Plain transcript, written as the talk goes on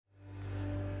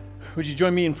Would you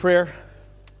join me in prayer?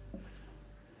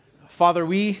 Father,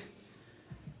 we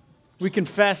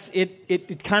confess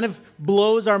it kind of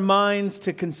blows our minds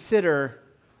to consider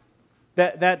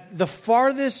that the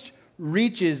farthest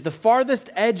reaches, the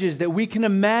farthest edges that we can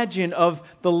imagine of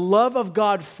the love of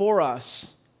God for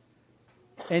us,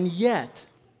 and yet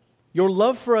your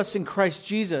love for us in Christ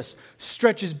Jesus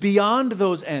stretches beyond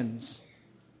those ends.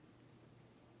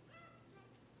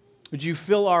 Would you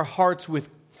fill our hearts with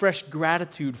fresh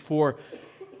gratitude for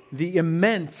the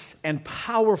immense and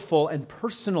powerful and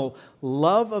personal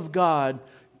love of God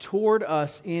toward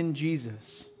us in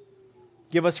Jesus.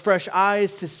 Give us fresh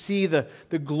eyes to see the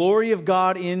glory of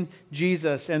God in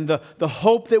Jesus and the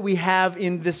hope that we have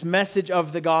in this message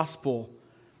of the gospel,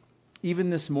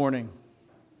 even this morning.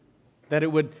 That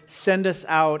it would send us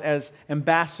out as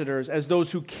ambassadors, as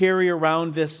those who carry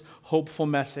around this hopeful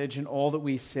message in all that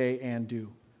we say and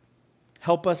do.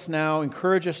 Help us now,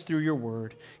 encourage us through your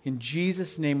word. In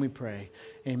Jesus' name we pray.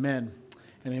 Amen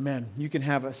and amen. You can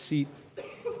have a seat.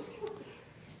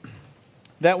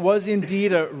 That was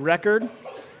indeed a record.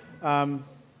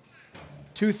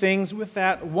 Two things with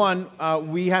that. One,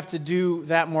 we have to do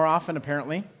that more often,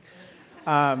 apparently.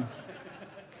 Because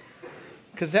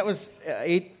that was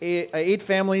eight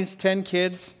families, 10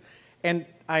 kids. And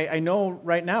I know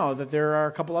right now that there are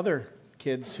a couple other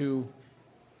kids who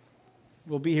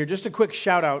will be here. Just a quick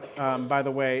shout out, by the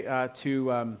way,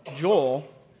 to Joel.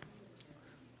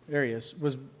 There he is.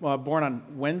 Was born on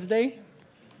Wednesday,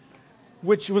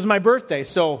 which was my birthday.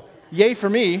 So yay for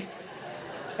me.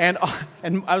 And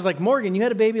I was like, Morgan, you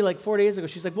had a baby like 4 days ago.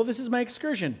 She's like, well, this is my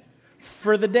excursion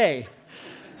for the day.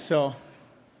 So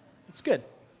it's good.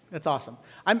 That's awesome.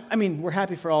 I mean, we're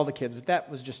happy for all the kids, but that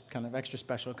was just kind of extra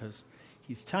special because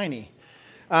he's tiny.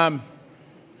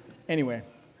 Anyway.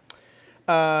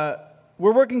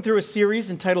 We're working through a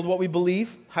series entitled What We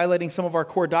Believe, highlighting some of our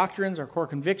core doctrines, our core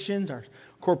convictions, our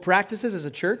core practices as a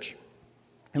church,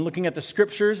 and looking at the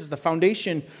scriptures as the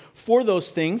foundation for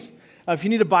those things. If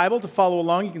you need a Bible to follow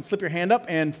along, you can slip your hand up,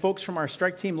 and folks from our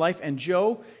strike team, Life and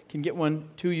Joe, can get one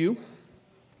to you.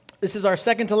 This is our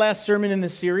second to last sermon in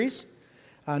this series.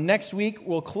 Next week,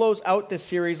 we'll close out this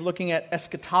series looking at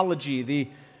eschatology, the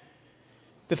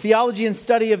theology and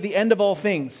study of the end of all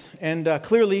things. And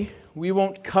clearly, we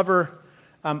won't cover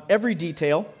every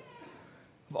detail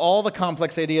of all the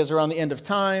complex ideas around the end of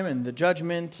time and the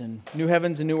judgment and new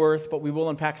heavens and new earth, but we will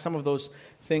unpack some of those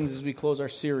things as we close our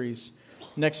series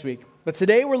next week. But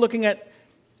today we're looking at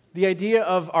the idea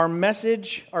of our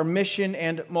message, our mission,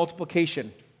 and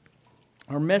multiplication.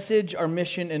 Our message, our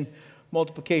mission, and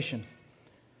multiplication.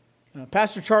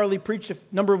 Pastor Charlie preached a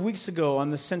number of weeks ago on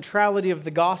the centrality of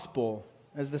the gospel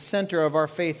as the center of our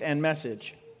faith and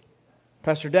message.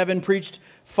 Pastor Devin preached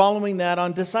following that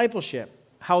on discipleship,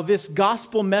 how this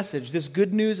gospel message, this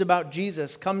good news about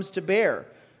Jesus comes to bear,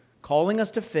 calling us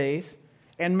to faith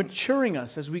and maturing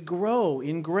us as we grow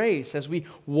in grace, as we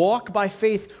walk by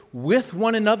faith with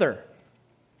one another.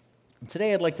 And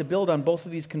today I'd like to build on both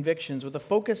of these convictions with a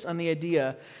focus on the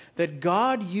idea that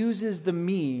God uses the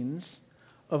means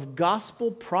of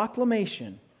gospel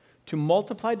proclamation to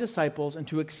multiply disciples and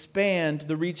to expand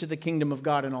the reach of the kingdom of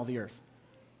God in all the earth.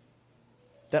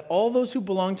 That all those who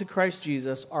belong to Christ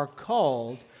Jesus are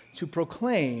called to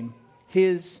proclaim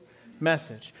his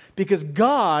message. Because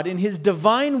God, in his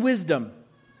divine wisdom,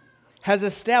 has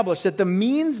established that the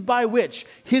means by which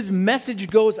his message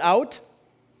goes out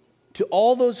to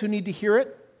all those who need to hear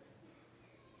it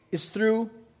is through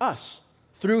us,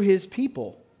 through his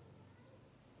people,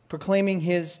 proclaiming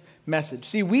his message.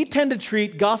 See, we tend to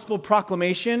treat gospel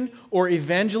proclamation or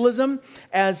evangelism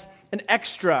as an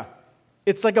extra.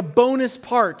 It's like a bonus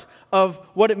part of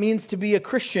what it means to be a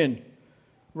Christian,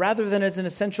 rather than as an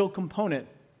essential component.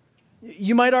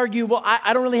 You might argue, well,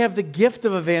 I don't really have the gift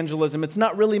of evangelism. It's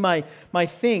not really my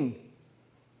thing.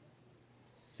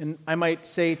 And I might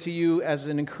say to you as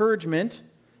an encouragement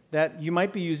that you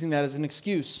might be using that as an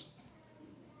excuse.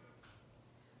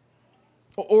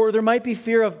 Or there might be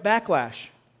fear of backlash.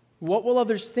 What will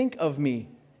others think of me?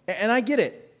 And I get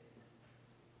it.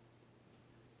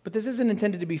 But this isn't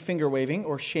intended to be finger-waving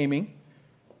or shaming.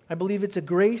 I believe it's a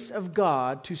grace of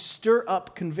God to stir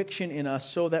up conviction in us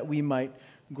so that we might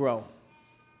grow.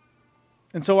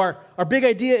 And so our big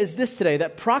idea is this today,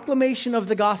 that proclamation of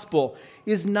the gospel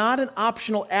is not an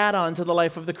optional add-on to the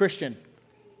life of the Christian.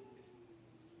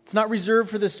 It's not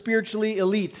reserved for the spiritually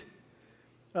elite.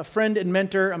 A friend and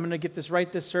mentor, I'm going to get this right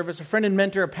this service, a friend and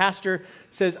mentor, a pastor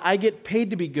says, I get paid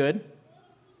to be good.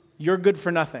 You're good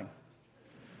for nothing.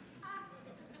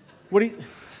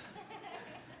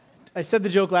 I said the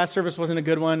joke last service wasn't a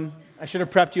good one. I should have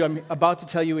prepped you. I'm about to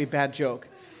tell you a bad joke.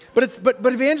 But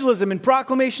evangelism and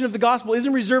proclamation of the gospel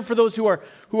isn't reserved for those who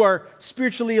are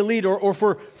spiritually elite or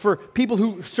for people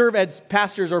who serve as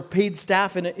pastors or paid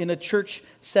staff in a church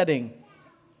setting.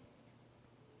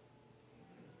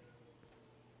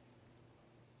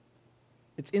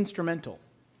 It's instrumental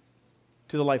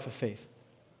to the life of faith.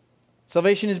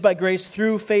 Salvation is by grace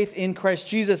through faith in Christ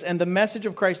Jesus, and the message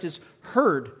of Christ is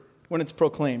heard when it's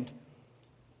proclaimed.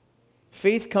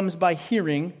 Faith comes by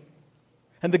hearing,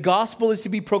 and the gospel is to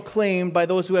be proclaimed by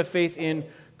those who have faith in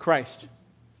Christ.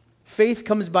 Faith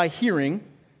comes by hearing,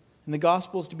 and the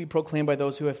gospel is to be proclaimed by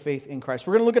those who have faith in Christ.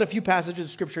 We're going to look at a few passages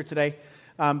of Scripture today,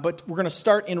 but we're going to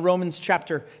start in Romans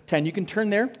chapter 10. You can turn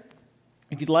there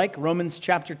if you'd like. Romans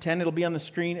chapter 10, it'll be on the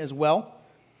screen as well.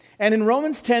 And in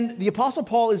Romans 10, the Apostle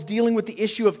Paul is dealing with the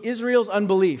issue of Israel's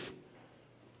unbelief.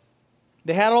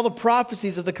 They had all the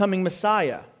prophecies of the coming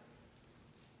Messiah.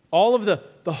 All of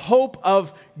the hope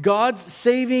of God's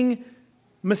saving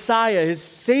Messiah, his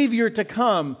Savior to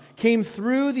come, came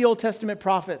through the Old Testament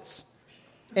prophets.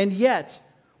 And yet,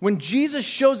 when Jesus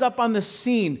shows up on the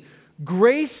scene,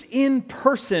 grace in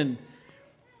person,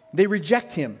 they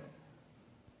reject him.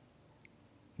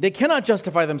 They cannot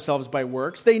justify themselves by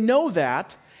works. They know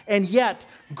that, and yet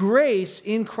grace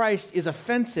in Christ is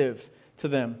offensive to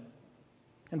them.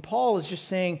 And Paul is just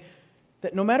saying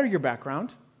that no matter your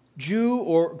background, Jew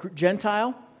or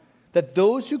Gentile, that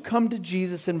those who come to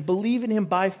Jesus and believe in him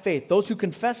by faith, those who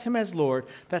confess him as Lord,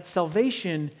 that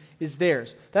salvation is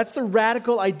theirs. That's the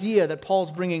radical idea that Paul's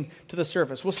bringing to the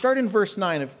surface. We'll start in verse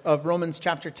 9 of Romans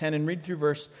chapter 10 and read through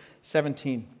verse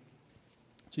 17.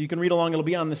 So you can read along. It'll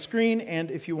be on the screen, and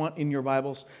if you want in your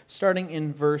Bibles, starting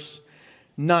in verse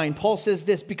 9. Paul says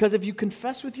this, because if you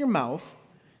confess with your mouth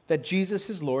that Jesus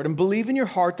is Lord and believe in your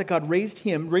heart that God raised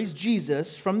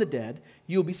Jesus from the dead,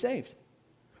 you'll be saved.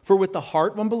 For with the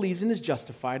heart one believes and is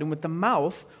justified, and with the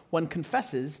mouth one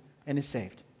confesses and is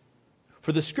saved.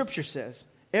 For the Scripture says,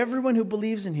 everyone who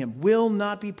believes in him will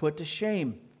not be put to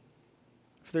shame.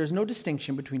 For there is no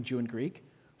distinction between Jew and Greek,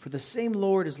 for the same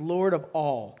Lord is Lord of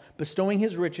all, bestowing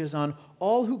his riches on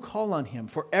all who call on him.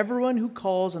 For everyone who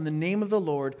calls on the name of the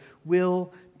Lord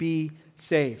will be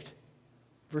saved.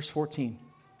 Verse 14.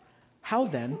 How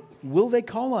then will they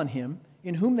call on him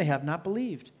in whom they have not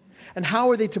believed? And how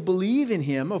are they to believe in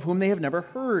him of whom they have never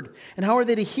heard? And how are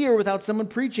they to hear without someone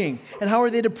preaching? And how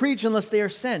are they to preach unless they are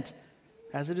sent?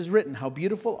 As it is written, how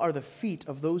beautiful are the feet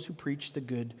of those who preach the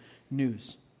good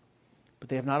news. But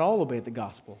they have not all obeyed the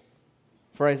gospel.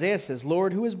 For Isaiah says,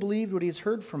 Lord, who has believed what he has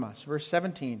heard from us? Verse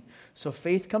 17. So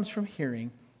faith comes from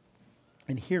hearing,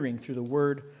 and hearing through the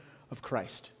word of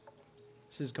Christ.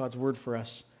 This is God's word for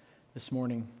us this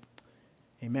morning.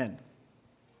 Amen.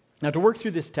 Now, to work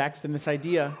through this text and this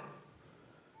idea,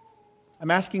 I'm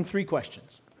asking three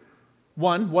questions.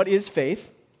 One, what is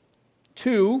faith?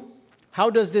 Two, how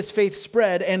does this faith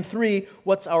spread? And three,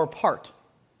 what's our part?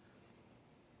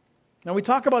 Now, we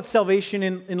talk about salvation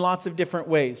in lots of different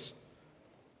ways.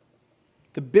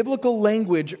 The biblical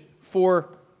language for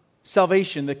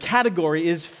salvation, the category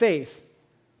is faith.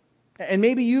 And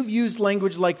maybe you've used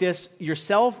language like this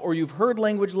yourself, or you've heard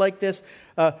language like this.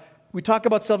 We talk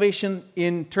about salvation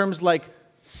in terms like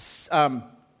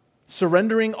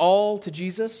surrendering all to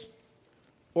Jesus,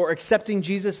 or accepting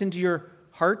Jesus into your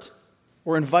heart,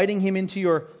 or inviting him into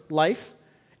your life.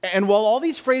 And while all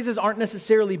these phrases aren't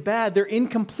necessarily bad, they're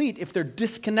incomplete if they're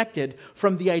disconnected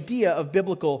from the idea of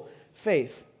biblical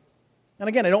faith. And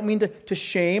again, I don't mean to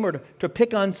shame or to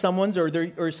pick on someone or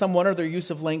their use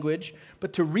of language,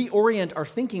 but to reorient our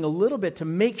thinking a little bit to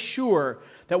make sure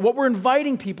that what we're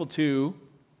inviting people to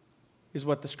is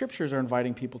what the Scriptures are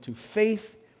inviting people to: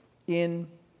 faith in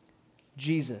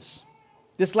Jesus.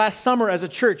 This last summer as a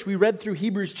church, we read through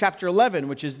Hebrews chapter 11,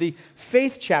 which is the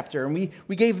faith chapter, and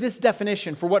we gave this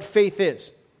definition for what faith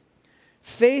is.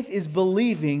 Faith is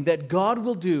believing that God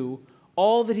will do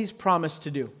all that he's promised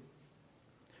to do.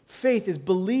 Faith is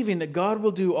believing that God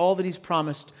will do all that he's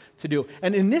promised to do.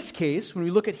 And in this case, when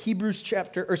we look at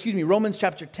Romans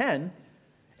chapter 10,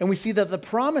 and we see that the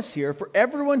promise here for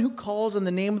everyone who calls on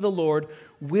the name of the Lord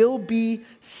will be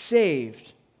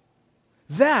saved.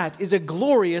 That is a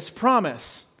glorious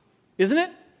promise, isn't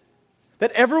it?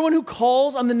 That everyone who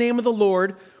calls on the name of the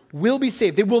Lord will be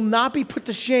saved. They will not be put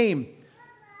to shame.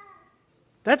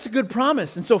 That's a good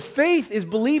promise. And so faith is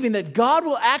believing that God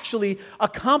will actually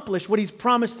accomplish what he's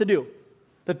promised to do.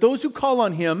 That those who call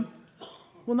on him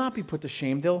will not be put to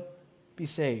shame. They'll be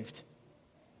saved.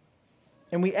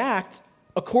 And we act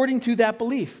according to that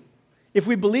belief. If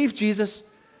we believe Jesus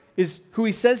is who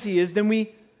he says he is, then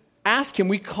we ask him,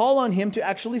 we call on him to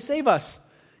actually save us,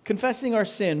 confessing our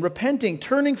sin, repenting,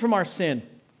 turning from our sin,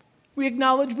 We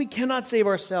acknowledge we cannot save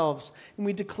ourselves, and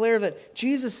we declare that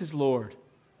Jesus is Lord.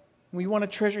 And we want to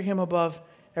treasure him above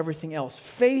everything else.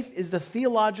 Faith is the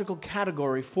theological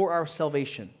category for our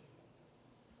salvation.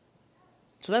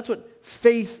 So that's what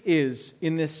faith is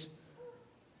in this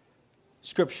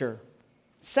scripture.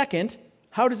 Second,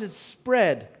 how does it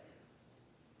spread?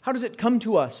 How does it come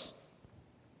to us?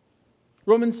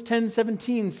 Romans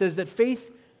 10:17 says that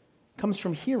faith comes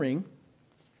from hearing,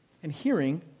 and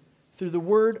hearing through the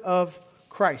word of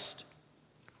Christ.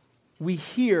 We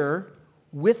hear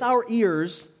with our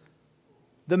ears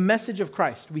the message of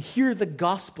Christ. We hear the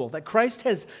gospel that Christ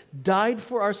has died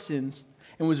for our sins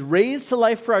and was raised to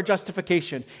life for our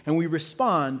justification, and we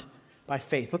respond by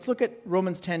faith. Let's look at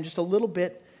Romans 10 just a little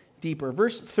bit deeper.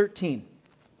 Verse 13.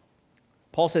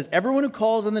 Paul says, everyone who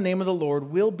calls on the name of the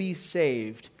Lord will be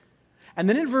saved. And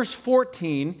then in verse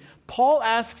 14, Paul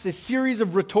asks a series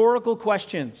of rhetorical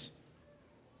questions.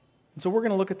 And so we're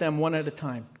going to look at them one at a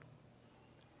time.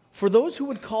 For those who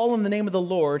would call on the name of the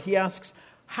Lord, he asks,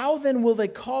 how then will they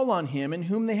call on him in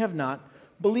whom they have not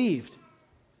believed?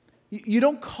 You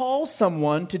don't call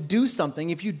someone to do something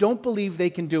if you don't believe they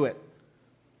can do it.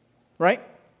 Right?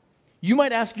 You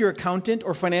might ask your accountant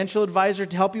or financial advisor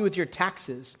to help you with your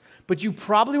taxes, but you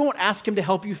probably won't ask him to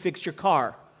help you fix your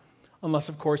car, unless,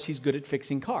 of course, he's good at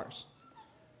fixing cars.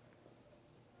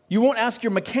 You won't ask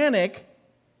your mechanic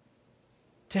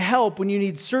to help when you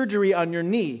need surgery on your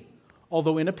knee,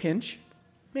 although in a pinch,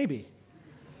 maybe.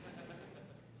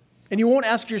 And you won't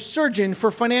ask your surgeon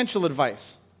for financial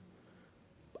advice.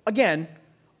 Again,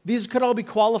 these could all be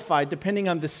qualified depending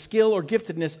on the skill or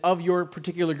giftedness of your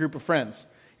particular group of friends.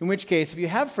 In which case, if you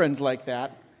have friends like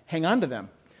that, hang on to them.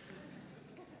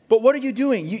 But what are you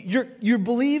doing?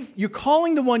 You're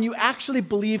calling the one you actually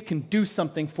believe can do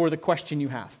something for the question you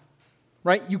have.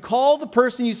 Right? You call the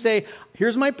person, you say,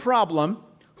 here's my problem.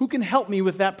 Who can help me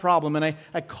with that problem? And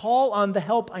I call on the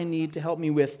help I need to help me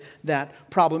with that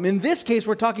problem. In this case,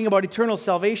 we're talking about eternal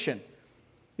salvation.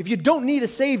 If you don't need a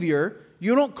Savior,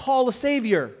 you don't call a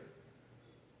Savior.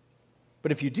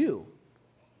 But if you do,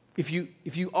 if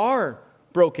you are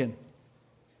broken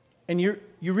and you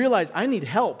realize, I need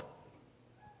help,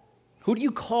 who do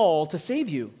you call to save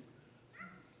you?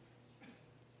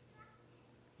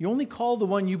 You only call the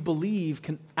one you believe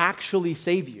can actually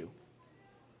save you.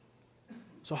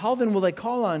 So how then will they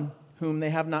call on whom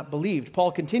they have not believed?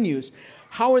 Paul continues,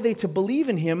 how are they to believe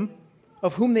in him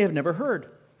of whom they have never heard?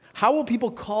 How will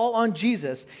people call on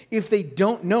Jesus if they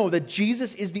don't know that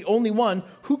Jesus is the only one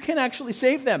who can actually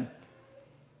save them?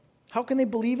 How can they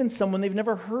believe in someone they've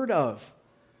never heard of?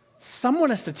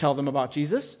 Someone has to tell them about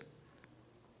Jesus.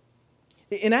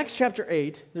 In Acts chapter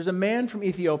 8, there's a man from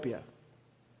Ethiopia.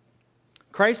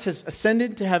 Christ has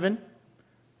ascended to heaven.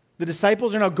 The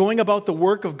disciples are now going about the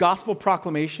work of gospel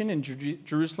proclamation in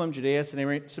Jerusalem, Judea,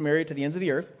 Samaria, to the ends of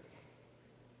the earth.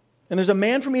 And there's a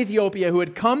man from Ethiopia who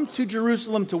had come to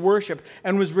Jerusalem to worship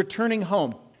and was returning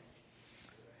home.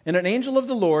 And an angel of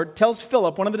the Lord tells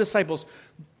Philip, one of the disciples,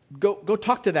 go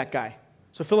talk to that guy.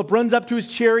 So Philip runs up to his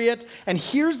chariot and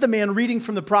hears the man reading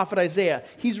from the prophet Isaiah.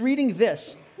 He's reading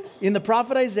this. In the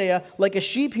prophet Isaiah, like a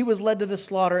sheep he was led to the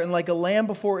slaughter, and like a lamb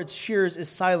before its shears is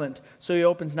silent, so he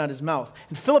opens not his mouth.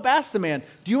 And Philip asks the man,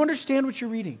 do you understand what you're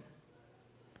reading?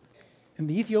 And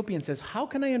the Ethiopian says, how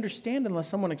can I understand unless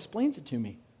someone explains it to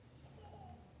me?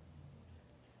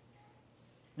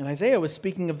 And Isaiah was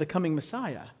speaking of the coming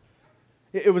Messiah.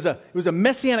 It was a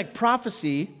messianic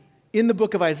prophecy in the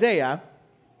book of Isaiah.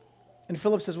 And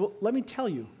Philip says, well, let me tell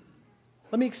you.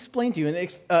 Let me explain to you.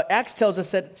 And Acts tells us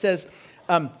that it says,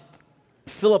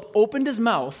 Philip opened his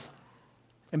mouth,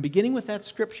 and beginning with that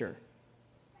scripture,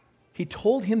 he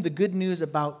told him the good news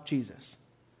about Jesus.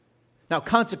 Now,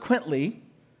 consequently,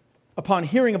 upon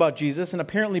hearing about Jesus and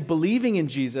apparently believing in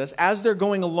Jesus, as they're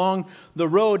going along the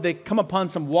road, they come upon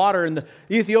some water, and the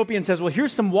Ethiopian says, well,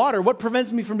 here's some water. What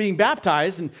prevents me from being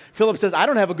baptized? And Philip says, I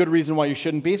don't have a good reason why you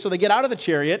shouldn't be. So they get out of the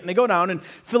chariot, and they go down, and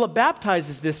Philip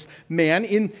baptizes this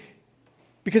man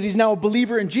because he's now a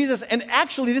believer in Jesus. And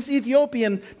actually, this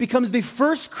Ethiopian becomes the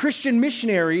first Christian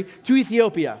missionary to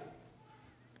Ethiopia.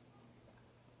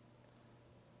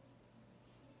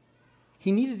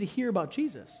 He needed to hear about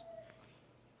Jesus.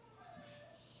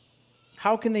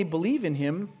 How can they believe in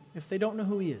him if they don't know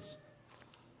who he is?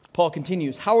 Paul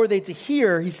continues, how are they to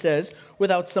hear, he says,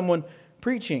 without someone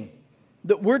preaching?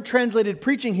 The word translated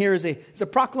preaching here is a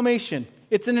proclamation.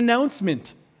 It's an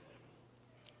announcement.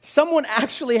 Someone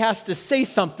actually has to say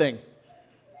something,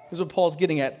 is what Paul's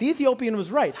getting at. The Ethiopian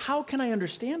was right. How can I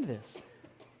understand this?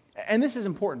 And this is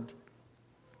important.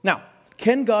 Now,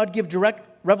 can God give direct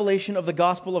revelation of the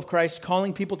gospel of Christ,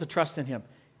 calling people to trust in him?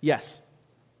 Yes.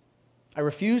 I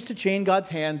refuse to chain God's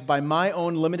hands by my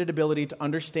own limited ability to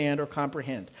understand or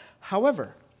comprehend.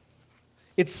 However,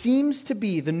 it seems to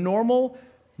be the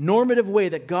normative way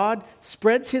that God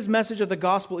spreads his message of the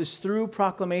gospel is through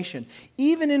proclamation,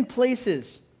 even in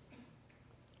places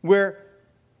where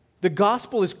the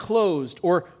gospel is closed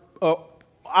or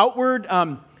outward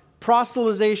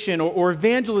proselytization or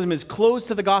evangelism is closed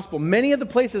to the gospel. Many of the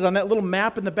places on that little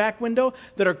map in the back window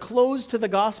that are closed to the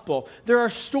gospel, there are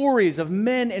stories of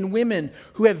men and women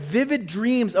who have vivid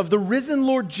dreams of the risen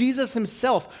Lord Jesus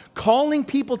himself calling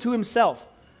people to himself.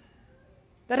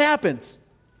 That happens.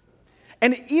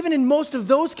 And even in most of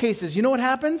those cases, you know what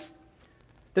happens?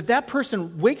 That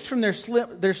person wakes from their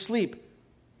sleep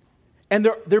and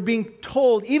they're being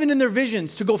told, even in their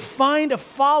visions, to go find a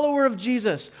follower of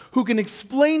Jesus who can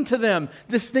explain to them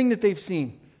this thing that they've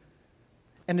seen.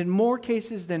 And in more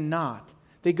cases than not,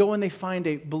 they go and they find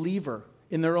a believer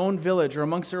in their own village or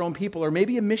amongst their own people, or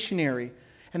maybe a missionary,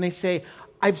 and they say,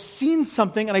 I've seen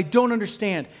something and I don't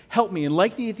understand. Help me. And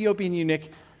like the Ethiopian eunuch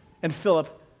and Philip,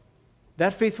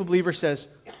 that faithful believer says,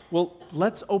 well,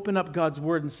 let's open up God's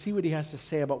word and see what he has to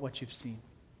say about what you've seen.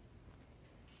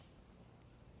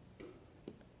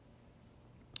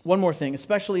 One more thing,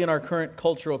 especially in our current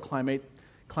cultural climate,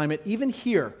 even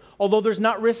here, although there's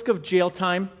not risk of jail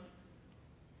time,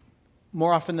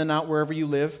 more often than not, wherever you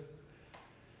live.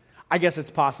 I guess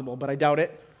it's possible, but I doubt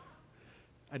it.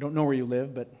 I don't know where you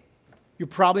live, but you're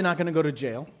probably not going to go to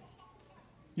jail.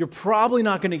 You're probably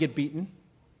not going to get beaten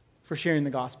for sharing the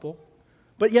gospel.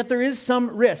 But yet there is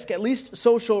some risk, at least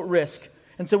social risk.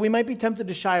 And so we might be tempted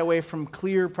to shy away from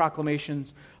clear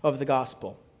proclamations of the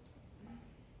gospel.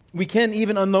 We can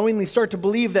even unknowingly start to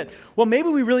believe that, well, maybe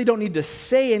we really don't need to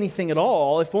say anything at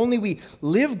all if only we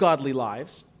live godly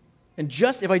lives. And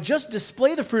if I just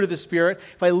display the fruit of the Spirit,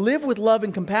 if I live with love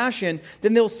and compassion,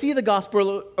 then they'll see the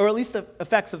gospel, or at least the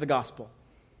effects of the gospel.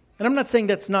 And I'm not saying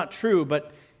that's not true,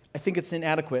 but I think it's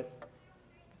inadequate.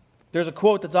 There's a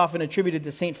quote that's often attributed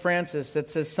to St. Francis that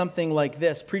says something like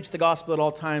this: preach the gospel at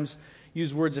all times,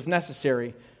 use words if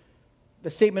necessary. The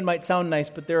statement might sound nice,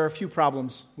 but there are a few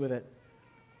problems with it.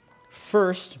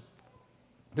 First,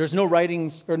 there's no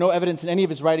writings or no evidence in any of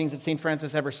his writings that St.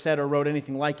 Francis ever said or wrote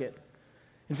anything like it.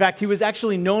 In fact, he was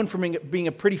actually known for being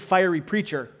a pretty fiery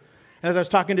preacher. And as I was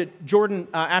talking to Jordan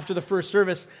after the first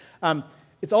service,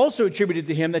 it's also attributed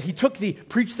to him that he took the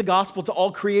preach the gospel to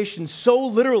all creation so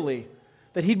literally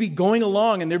that he'd be going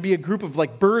along and there'd be a group of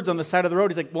like birds on the side of the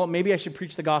road. He's like, well, maybe I should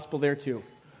preach the gospel there too.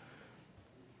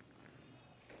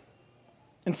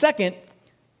 And second,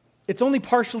 it's only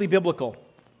partially biblical.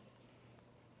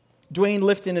 Dwayne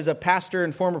Lifton is a pastor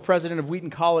and former president of Wheaton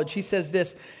College. He says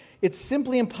this: it's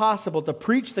simply impossible to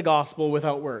preach the gospel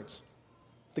without words.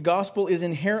 The gospel is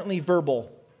inherently verbal,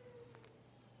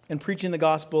 and preaching the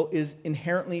gospel is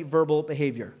inherently verbal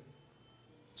behavior.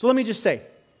 So let me just say,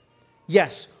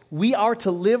 yes, we are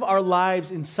to live our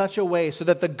lives in such a way so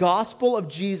that the gospel of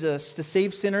Jesus to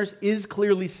save sinners is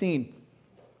clearly seen.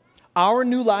 Our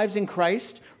new lives in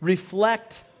Christ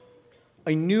reflect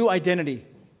a new identity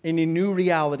and a new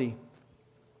reality.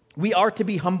 We are to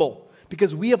be humble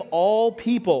because we of all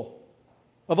people,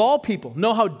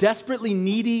 know how desperately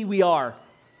needy we are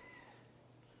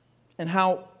and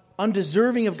how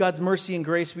undeserving of God's mercy and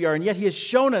grace we are. And yet he has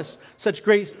shown us such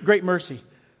great mercy.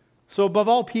 So above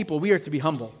all people, we are to be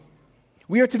humble.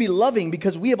 We are to be loving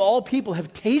because we of all people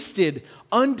have tasted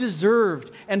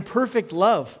undeserved and perfect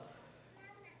love.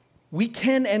 We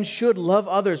can and should love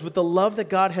others with the love that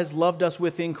God has loved us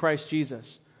with in Christ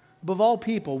Jesus. Above all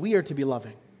people, we are to be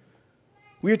loving.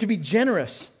 We are to be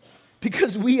generous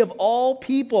because we of all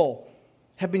people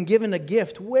have been given a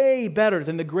gift way better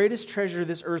than the greatest treasure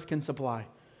this earth can supply.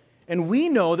 And we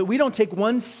know that we don't take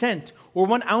 1 cent or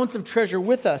 1 ounce of treasure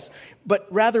with us, but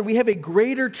rather we have a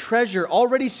greater treasure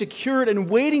already secured and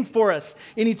waiting for us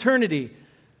in eternity.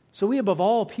 So we above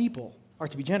all people are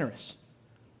to be generous.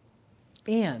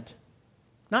 And,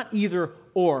 not either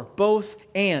or, both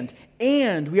and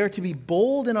we are to be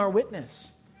bold in our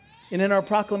witness and in our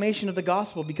proclamation of the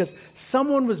gospel because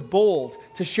someone was bold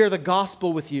to share the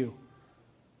gospel with you.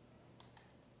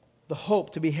 The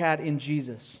hope to be had in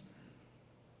Jesus.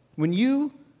 When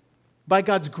you, by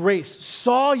God's grace,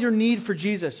 saw your need for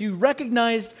Jesus, you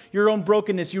recognized your own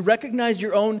brokenness, you recognized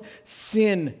your own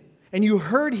sin, and you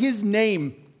heard his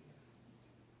name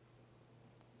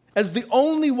as the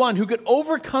only one who could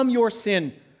overcome your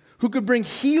sin, who could bring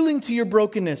healing to your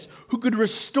brokenness, who could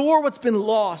restore what's been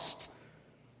lost,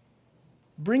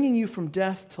 bringing you from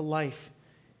death to life.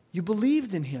 You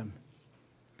believed in him.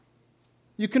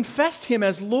 You confessed him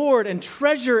as Lord and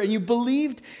treasure, and you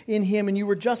believed in him, and you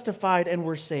were justified and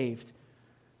were saved.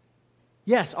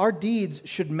 Yes, our deeds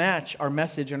should match our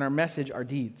message and our message our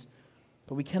deeds.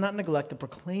 But we cannot neglect the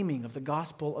proclaiming of the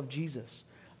gospel of Jesus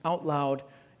out loud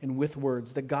and with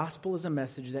words. The gospel is a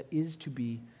message that is to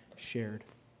be shared.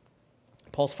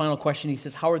 Paul's final question, he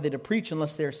says, how are they to preach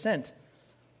unless they are sent?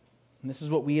 And this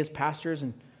is what we as pastors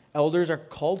and elders are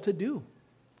called to do,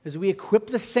 as we equip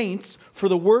the saints for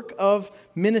the work of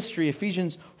ministry,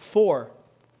 Ephesians 4.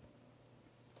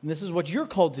 And this is what you're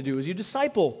called to do, as you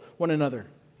disciple one another,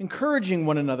 encouraging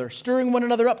one another, stirring one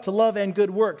another up to love and good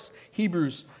works,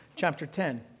 Hebrews chapter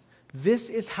 10. This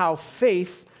is how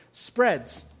faith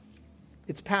spreads.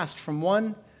 It's passed from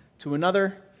one to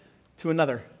another to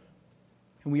another.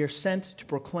 And we are sent to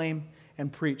proclaim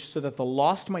and preach so that the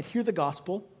lost might hear the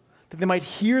gospel, that they might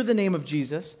hear the name of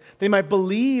Jesus, they might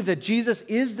believe that Jesus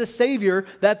is the Savior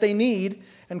that they need,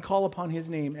 and call upon his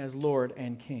name as Lord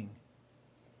and King.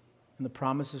 And the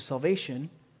promise of salvation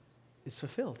is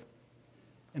fulfilled.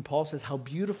 And Paul says, how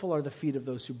beautiful are the feet of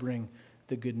those who bring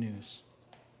the good news.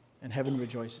 And heaven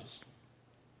rejoices.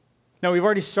 Now, we've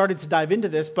already started to dive into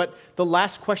this, but the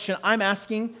last question I'm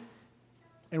asking,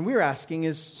 and we're asking,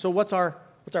 is, so what's our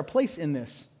place in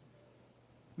this?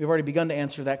 We've already begun to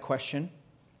answer that question.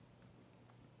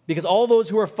 Because all those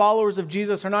who are followers of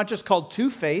Jesus are not just called to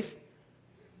faith,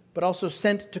 but also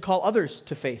sent to call others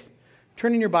to faith.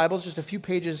 Turn in your Bibles just a few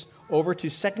pages over to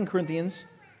 2 Corinthians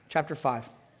chapter 5.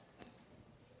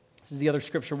 This is the other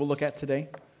scripture we'll look at today.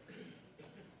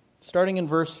 Starting in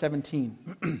verse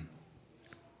 17.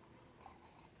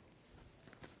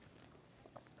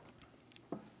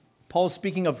 Paul is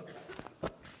speaking of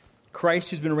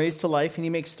Christ who's been raised to life, and he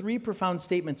makes three profound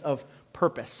statements of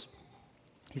purpose.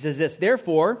 He says this,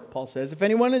 therefore, Paul says, if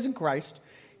anyone is in Christ,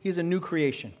 he is a new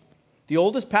creation. The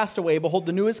old has passed away, behold,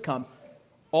 the new has come.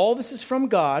 All this is from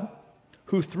God,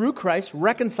 who through Christ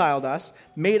reconciled us,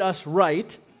 made us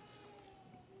right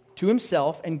to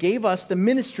himself, and gave us the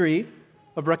ministry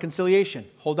of reconciliation.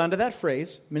 Hold on to that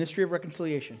phrase, ministry of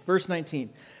reconciliation. Verse 19,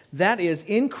 that is,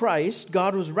 in Christ,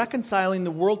 God was reconciling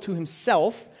the world to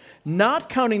himself, not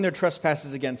counting their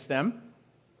trespasses against them.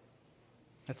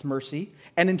 That's mercy.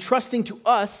 And entrusting to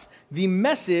us the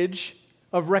message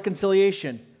of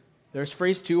reconciliation. There's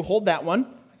phrase 2. Hold that one.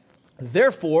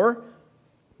 Therefore,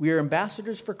 we are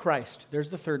ambassadors for Christ. There's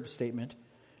the third statement.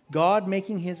 God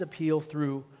making his appeal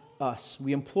through us.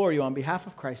 We implore you on behalf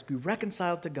of Christ, be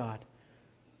reconciled to God.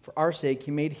 For our sake,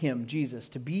 he made him, Jesus,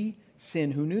 to be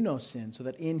sin who knew no sin, so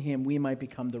that in him we might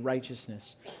become the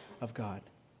righteousness of God.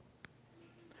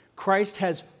 Christ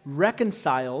has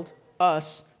reconciled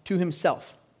us to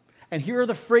himself. And here are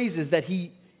the phrases that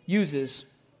he uses.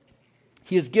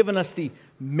 He has given us the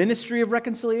ministry of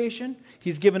reconciliation.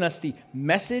 He's given us the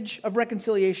message of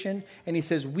reconciliation. And he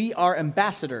says we are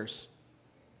ambassadors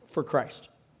for Christ.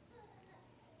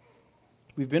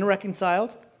 We've been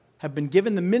reconciled, have been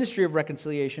given the ministry of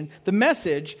reconciliation, the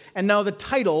message, and now the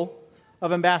title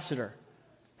of ambassador.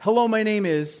 Hello, my name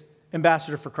is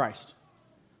Ambassador for Christ.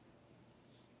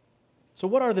 So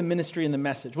what are the ministry and the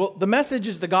message? Well, the message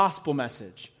is the gospel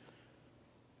message.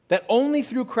 That only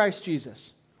through Christ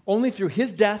Jesus, only through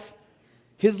his death,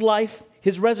 his life,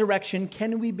 his resurrection,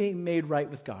 can we be made right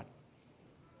with God.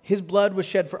 His blood was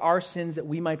shed for our sins that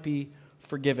we might be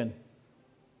forgiven.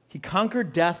 He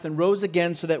conquered death and rose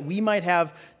again so that we might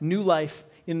have new life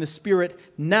in the Spirit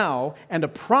now and a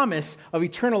promise of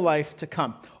eternal life to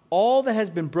come. All that has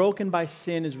been broken by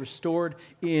sin is restored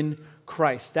in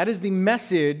Christ. That is the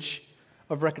message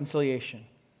of reconciliation.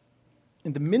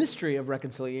 And the ministry of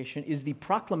reconciliation is the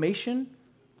proclamation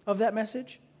of that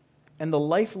message and the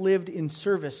life lived in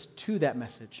service to that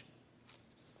message.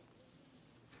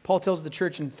 Paul tells the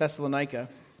church in Thessalonica,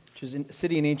 which is a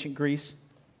city in ancient Greece,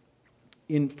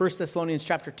 in 1 Thessalonians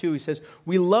chapter 2, he says,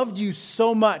 we loved you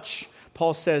so much,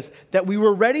 Paul says, that we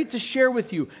were ready to share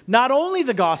with you not only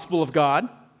the gospel of God,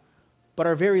 but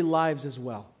our very lives as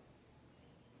well.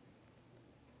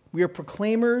 We are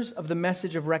proclaimers of the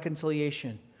message of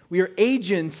reconciliation. We are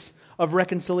agents of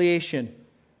reconciliation.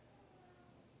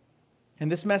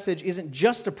 And this message isn't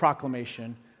just a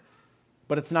proclamation,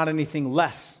 but it's not anything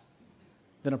less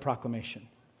than a proclamation.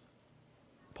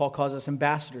 Paul calls us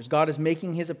ambassadors. God is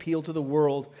making his appeal to the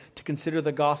world to consider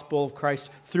the gospel of Christ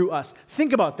through us.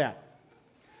 Think about that.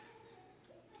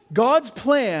 God's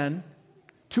plan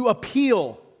to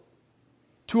appeal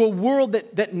to a world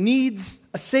that needs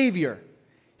a Savior.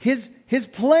 His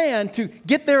plan to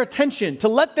get their attention, to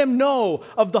let them know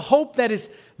of the hope that is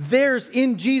theirs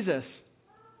in Jesus.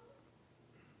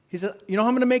 He said, you know how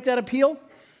I'm going to make that appeal?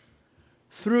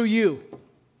 Through you.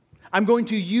 I'm going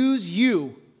to use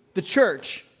you, the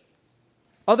church,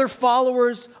 other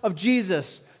followers of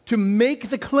Jesus, to make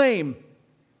the claim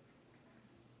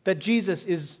that Jesus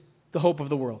is the hope of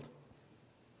the world.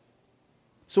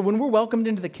 So when we're welcomed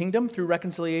into the kingdom through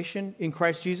reconciliation in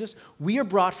Christ Jesus, we are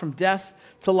brought from death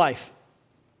to life.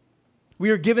 We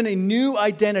are given a new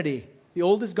identity. The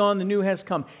old is gone, the new has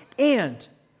come. And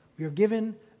we are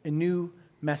given a new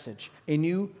message, a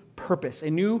new purpose, a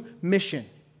new mission.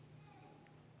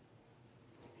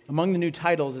 Among the new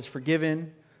titles is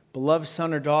forgiven, beloved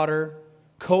son or daughter,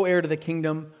 co-heir to the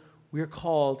kingdom. We are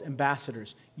called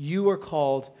ambassadors. You are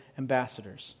called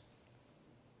ambassadors.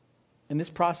 And this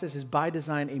process is by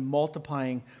design a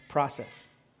multiplying process.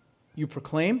 You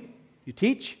proclaim, you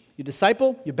teach, you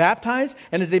disciple, you baptize,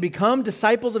 and as they become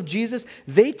disciples of Jesus,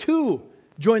 they too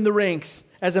join the ranks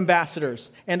as ambassadors.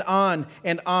 And on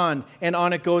and on and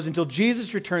on it goes until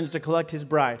Jesus returns to collect his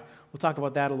bride. We'll talk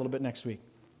about that a little bit next week.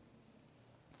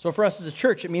 So for us as a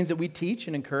church, it means that we teach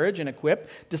and encourage and equip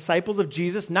disciples of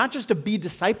Jesus, not just to be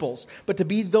disciples, but to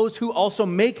be those who also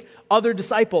make other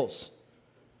disciples.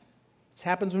 This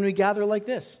happens when we gather like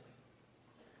this,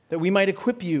 that we might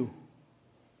equip you.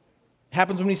 It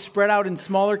happens when we spread out in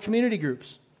smaller community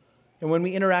groups and when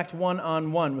we interact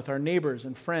one-on-one with our neighbors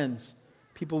and friends,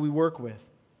 people we work with.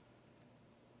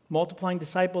 Multiplying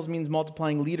disciples means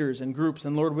multiplying leaders and groups,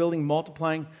 and Lord willing,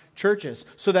 multiplying churches,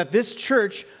 so that this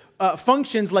church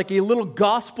functions like a little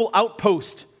gospel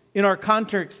outpost in our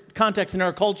context, in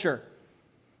our culture.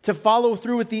 To follow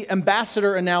through with the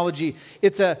ambassador analogy,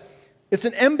 it's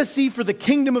an embassy for the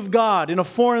kingdom of God in a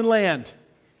foreign land.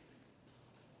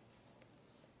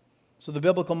 So the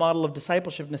biblical model of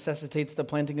discipleship necessitates the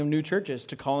planting of new churches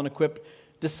to call and equip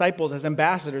disciples as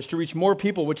ambassadors to reach more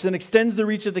people, which then extends the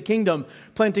reach of the kingdom,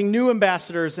 planting new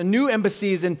ambassadors and new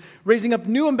embassies and raising up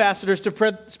new ambassadors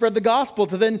to spread the gospel,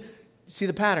 to then see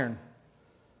the pattern.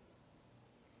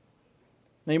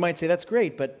 Now you might say, that's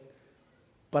great, but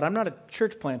I'm not a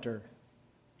church planter.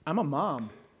 I'm a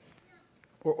mom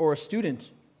or a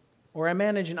student, or I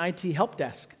manage an IT help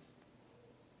desk.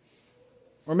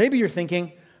 Or maybe you're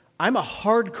thinking, I'm a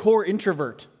hardcore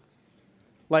introvert.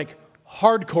 Like,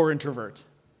 hardcore introvert.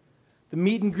 The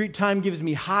meet and greet time gives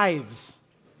me hives.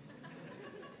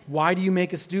 Why do you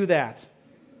make us do that?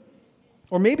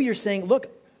 Or maybe you're saying, look,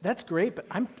 that's great, but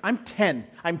I'm 10.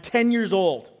 I'm 10 years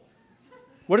old.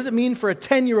 What does it mean for a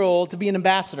 10-year-old to be an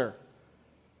ambassador?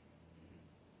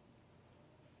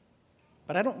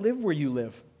 But I don't live where you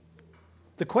live.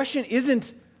 The question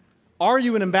isn't, are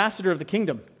you an ambassador of the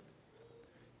kingdom?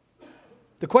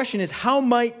 The question is, how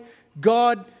might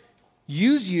God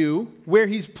use you where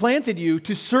he's planted you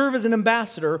to serve as an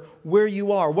ambassador where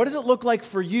you are? What does it look like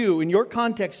for you in your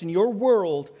context, in your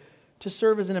world, to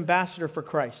serve as an ambassador for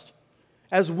Christ?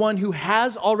 As one who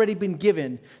has already been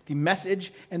given the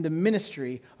message and the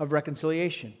ministry of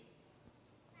reconciliation.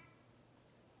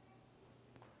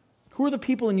 Who are the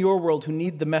people in your world who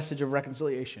need the message of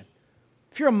reconciliation?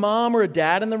 If you're a mom or a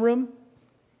dad in the room,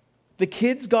 the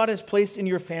kids God has placed in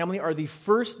your family are the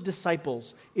first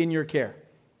disciples in your care.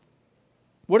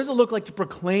 What does it look like to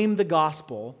proclaim the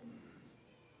gospel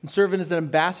and serve as an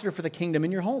ambassador for the kingdom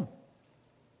in your home?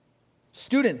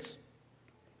 Students,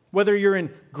 whether you're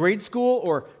in grade school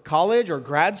or college or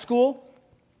grad school,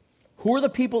 who are the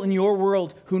people in your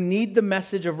world who need the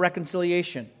message of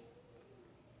reconciliation?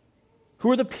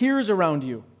 Who are the peers around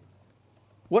you?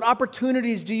 What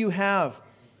opportunities do you have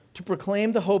to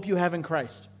proclaim the hope you have in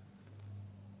Christ?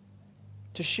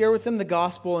 To share with them the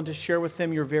gospel and to share with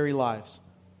them your very lives.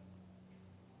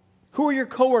 Who are your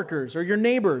coworkers or your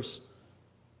neighbors?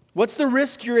 What's the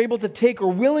risk you're able to take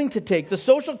or willing to take? The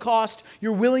social cost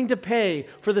you're willing to pay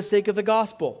for the sake of the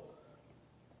gospel?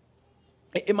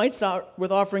 It might start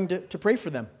with offering to pray for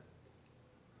them.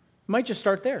 It might just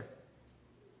start there.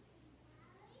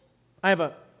 I have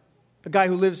a guy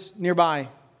who lives nearby.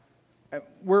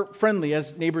 We're friendly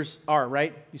as neighbors are,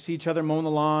 right? You see each other mowing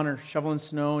the lawn or shoveling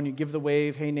snow and you give the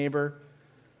wave, hey neighbor.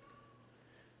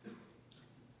 A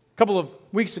couple of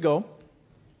weeks ago,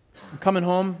 I'm coming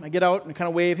home, I get out and kind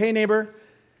of wave, hey neighbor,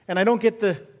 and I don't get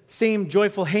the same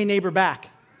joyful hey neighbor back.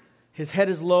 His head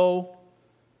is low.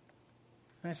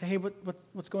 And I say, hey,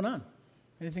 what's going on?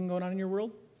 Anything going on in your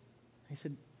world? He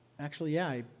said, actually,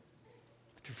 yeah,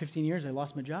 after 15 years, I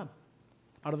lost my job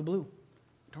out of the blue.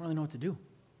 I don't really know what to do.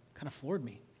 Kind of floored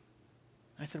me.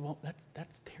 And I said, well,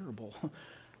 that's terrible.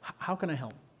 How can I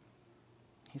help?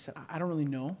 He said, I don't really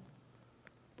know,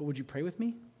 but would you pray with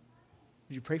me?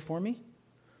 Would you pray for me?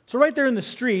 So right there in the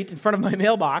street, in front of my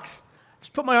mailbox, I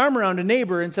just put my arm around a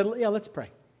neighbor and said, yeah, let's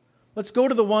pray. Let's go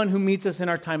to the one who meets us in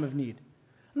our time of need.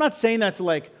 I'm not saying that to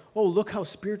like, oh, look how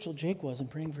spiritual Jake was in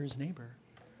praying for his neighbor.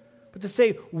 But to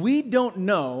say, we don't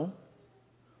know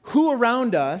who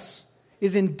around us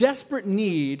is in desperate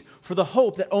need for the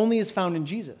hope that only is found in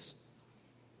Jesus.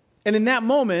 And in that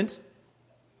moment,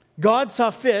 God saw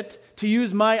fit to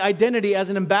use my identity as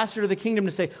an ambassador of the kingdom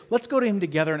to say, let's go to him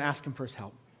together and ask him for his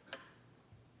help.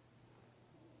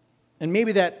 And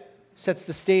maybe that sets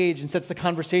the stage and sets the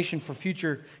conversation for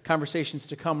future conversations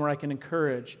to come where I can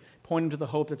encourage, pointing to the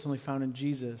hope that's only found in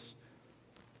Jesus.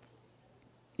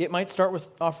 It might start with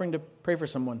offering to pray for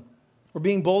someone, or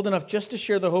being bold enough just to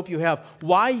share the hope you have.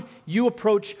 Why you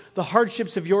approach the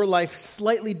hardships of your life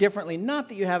slightly differently. Not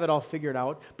that you have it all figured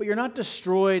out, but you're not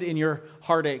destroyed in your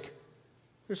heartache.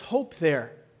 There's hope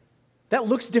there. That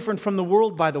looks different from the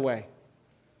world, by the way.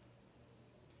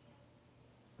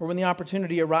 Or when the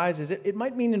opportunity arises, it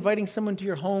might mean inviting someone to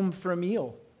your home for a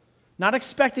meal. Not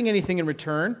expecting anything in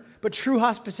return, but true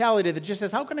hospitality that just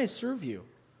says, how can I serve you?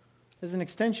 As an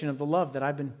extension of the love that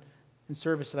I've been in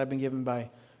service that I've been given by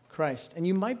Christ. And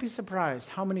you might be surprised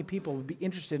how many people would be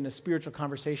interested in a spiritual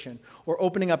conversation or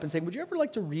opening up and saying, would you ever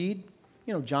like to read,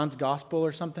 John's Gospel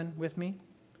or something with me?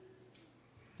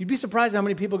 You'd be surprised how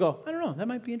many people go, I don't know, that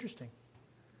might be interesting.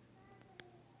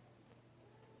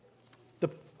 The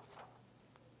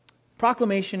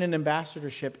proclamation and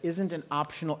ambassadorship isn't an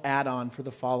optional add-on for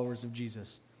the followers of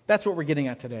Jesus. That's what we're getting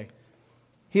at today.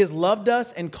 He has loved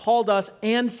us and called us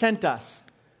and sent us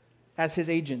as his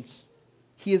agents.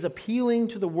 He is appealing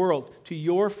to the world, to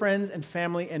your friends and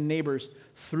family and neighbors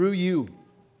through you.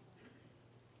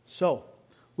 So,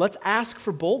 let's ask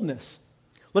for boldness.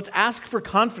 Let's ask for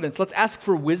confidence. Let's ask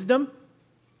for wisdom.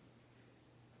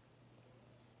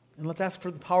 And let's ask for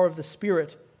the power of the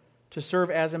Spirit to serve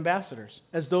as ambassadors,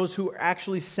 as those who are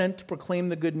actually sent to proclaim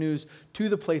the good news to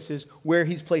the places where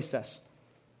he's placed us,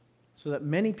 so that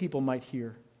many people might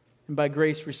hear and by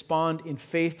grace respond in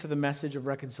faith to the message of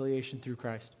reconciliation through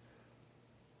Christ.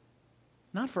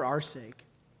 Not for our sake,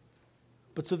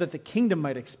 but so that the kingdom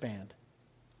might expand,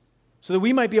 so that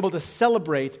we might be able to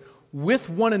celebrate with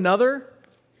one another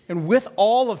and with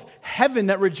all of heaven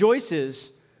that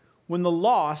rejoices when the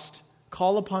lost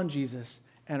call upon Jesus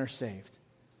and are saved.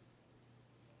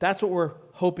 That's what we're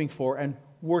hoping for and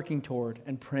working toward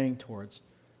and praying towards.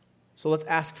 So let's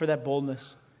ask for that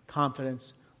boldness,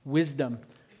 confidence, wisdom,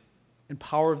 and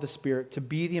power of the Spirit to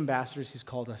be the ambassadors he's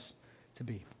called us to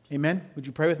be. Amen? Would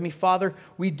you pray with me? Father,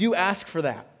 we do ask for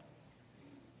that.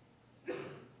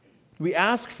 We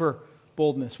ask for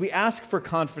boldness. We ask for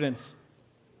confidence.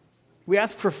 We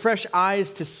ask for fresh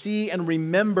eyes to see and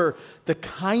remember the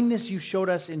kindness you showed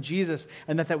us in Jesus,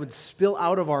 and that would spill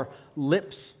out of our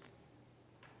lips.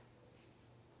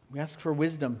 We ask for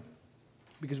wisdom,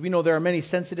 because we know there are many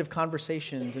sensitive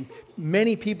conversations and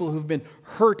many people who've been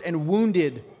hurt and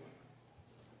wounded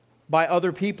by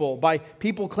other people, by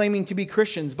people claiming to be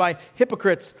Christians, by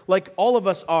hypocrites like all of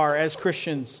us are as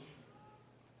Christians.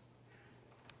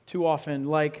 Too often,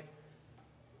 like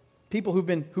people who've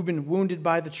been wounded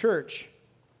by the church.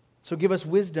 So give us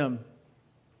wisdom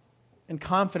and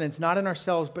confidence, not in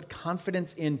ourselves, but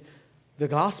confidence in the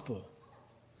gospel,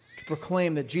 to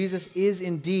proclaim that Jesus is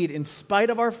indeed, in spite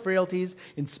of our frailties,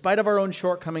 in spite of our own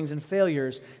shortcomings and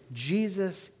failures,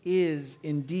 Jesus is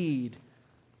indeed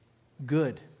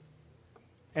good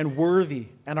and worthy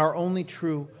and our only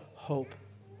true hope.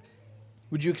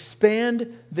 Would you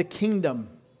expand the kingdom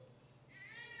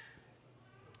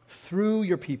through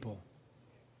your people?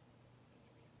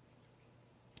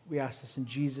 We ask this in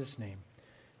Jesus' name.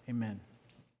 Amen.